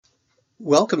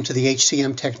Welcome to the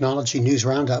HCM Technology News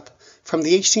Roundup from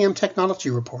the HCM Technology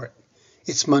Report.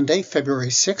 It's Monday, February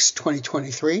 6,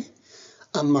 2023.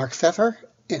 I'm Mark Pfeffer,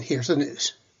 and here's the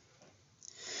news.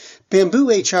 Bamboo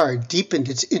HR deepened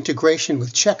its integration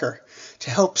with Checkr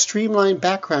to help streamline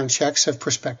background checks of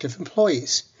prospective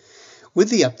employees.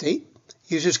 With the update,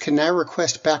 users can now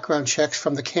request background checks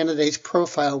from the candidate's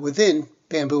profile within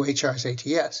Bamboo HR's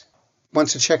ATS.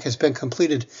 Once a check has been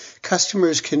completed,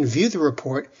 customers can view the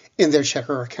report in their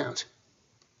Checkr account.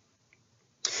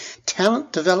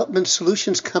 Talent development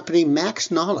solutions company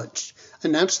Max Knowledge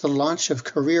announced the launch of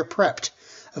Career Prepped,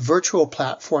 a virtual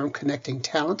platform connecting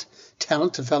talent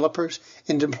developers,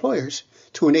 and employers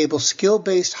to enable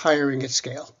skill-based hiring at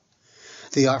scale.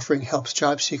 The offering helps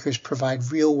job seekers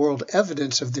provide real-world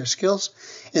evidence of their skills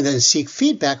and then seek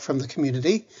feedback from the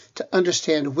community to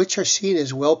understand which are seen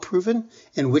as well-proven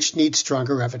and which need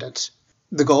stronger evidence.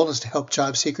 The goal is to help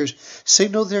job seekers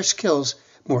signal their skills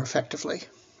more effectively.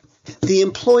 The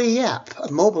Employee App, a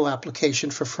mobile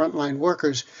application for frontline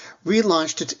workers,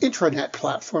 relaunched its intranet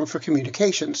platform for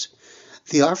communications.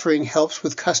 The offering helps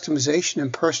with customization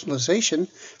and personalization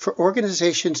for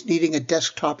organizations needing a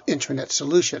desktop intranet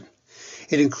solution.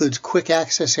 It includes quick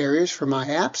access areas for My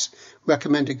Apps,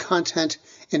 recommended content,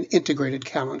 and integrated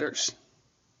calendars.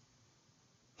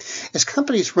 As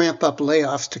companies ramp up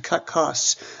layoffs to cut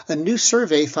costs, a new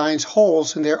survey finds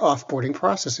holes in their offboarding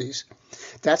processes.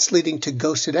 That's leading to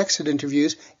ghosted exit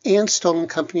interviews and stolen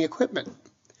company equipment.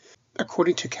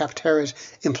 According to Capterra's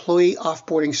Employee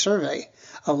Offboarding Survey,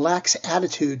 a lax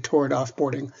attitude toward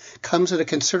offboarding comes at a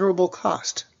considerable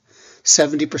cost.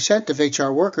 70% of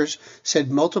HR workers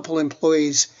said multiple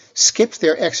employees skipped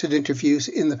their exit interviews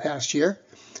in the past year.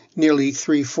 Nearly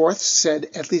 3/4 said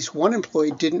at least one employee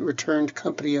didn't return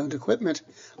company-owned equipment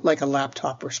like a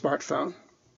laptop or smartphone.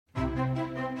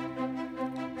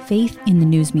 Faith in the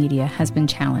news media has been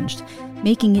challenged,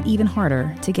 making it even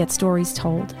harder to get stories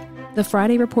told. The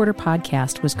Friday Reporter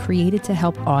podcast was created to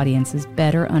help audiences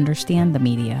better understand the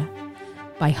media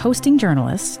by hosting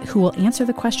journalists who will answer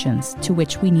the questions to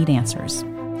which we need answers.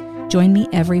 Join me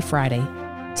every Friday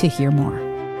to hear more.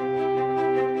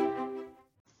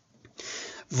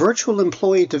 Virtual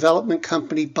employee development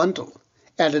company Bundle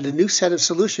added a new set of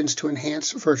solutions to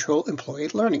enhance virtual employee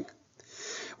learning.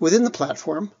 Within the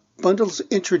platform, Bundle's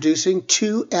introducing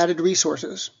two added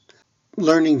resources: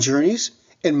 Learning Journeys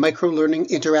and Micro-Learning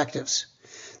Interactives.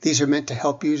 These are meant to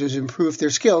help users improve their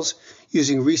skills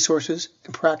using resources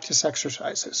and practice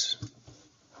exercises.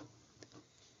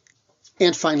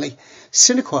 And finally,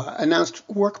 Synequa announced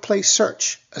Workplace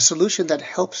Search, a solution that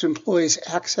helps employees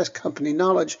access company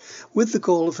knowledge with the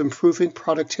goal of improving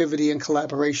productivity and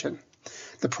collaboration.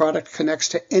 The product connects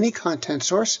to any content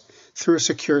source through a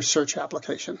secure search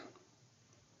application.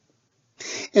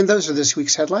 And those are this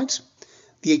week's headlines.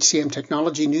 The HCM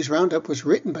Technology News Roundup was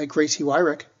written by Gracie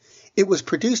Wyrick. It was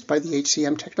produced by the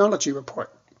HCM Technology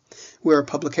Report. We're a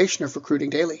publication of Recruiting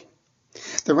Daily.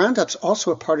 The Roundup's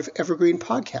also a part of Evergreen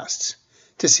Podcasts.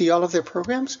 To see all of their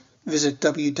programs, visit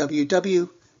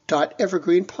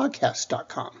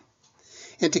www.evergreenpodcast.com.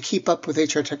 And to keep up with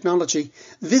HR technology,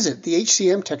 visit the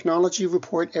HCM Technology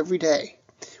Report every day.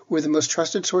 We're the most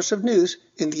trusted source of news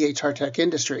in the HR tech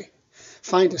industry.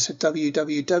 Find us at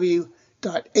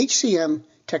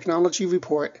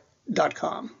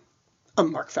www.hcmtechnologyreport.com.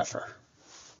 I'm Mark Pfeffer.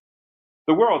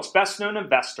 The world's best-known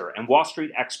investor and Wall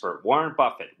Street expert Warren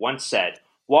Buffett once said,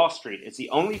 "Wall Street is the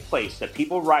only place that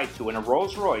people ride to in a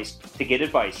Rolls-Royce to get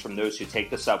advice from those who take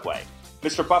the subway."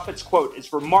 Mr. Buffett's quote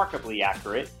is remarkably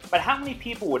accurate, but how many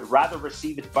people would rather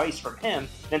receive advice from him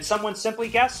than someone simply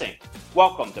guessing?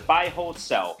 Welcome to Buy, Hold,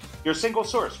 Sell, your single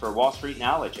source for Wall Street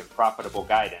knowledge and profitable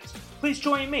guidance. Please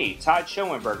join me, Todd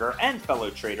Schoenberger, and fellow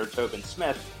trader Tobin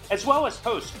Smith, as well as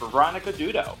host Veronica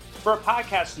Dudo, for a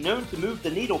podcast known to move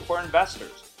the needle for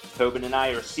investors. Tobin and I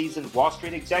are seasoned Wall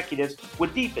Street executives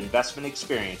with deep investment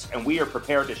experience, and we are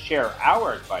prepared to share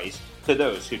our advice to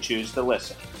those who choose to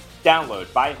listen.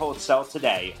 Download Buy, Hold, Sell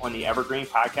today on the Evergreen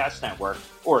Podcast Network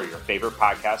or your favorite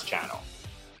podcast channel.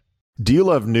 Do you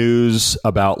love news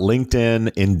about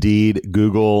LinkedIn, Indeed,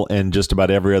 Google, and just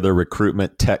about every other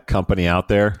recruitment tech company out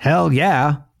there? Hell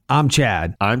yeah. I'm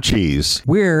Chad. I'm Cheese.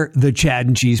 We're the Chad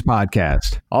and Cheese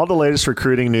Podcast. All the latest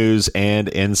recruiting news and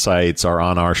insights are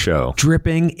on our show,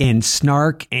 dripping in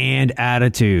snark and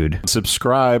attitude.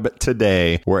 Subscribe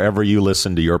today wherever you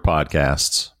listen to your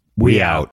podcasts. We out.